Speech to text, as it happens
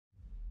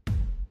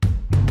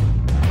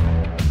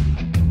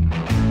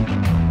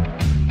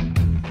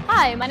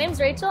Hi, my name is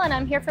Rachel and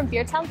I'm here from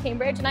Beertown,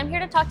 Cambridge, and I'm here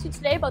to talk to you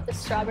today about the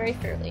Strawberry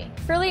Fruli.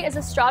 Fruli is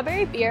a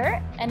strawberry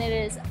beer and it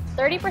is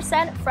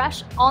 30%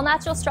 fresh,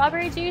 all-natural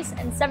strawberry juice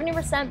and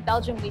 70%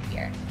 Belgian wheat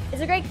beer.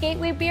 It's a great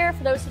gateway beer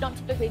for those who don't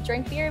typically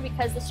drink beer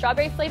because the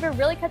strawberry flavor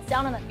really cuts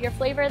down on that beer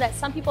flavor that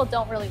some people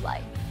don't really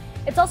like.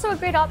 It's also a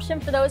great option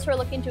for those who are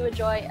looking to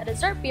enjoy a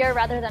dessert beer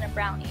rather than a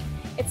brownie.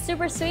 It's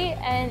super sweet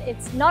and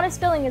it's not as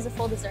filling as a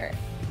full dessert.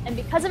 And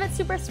because of its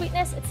super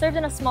sweetness, it's served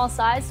in a small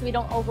size so we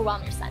don't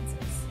overwhelm your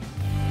senses.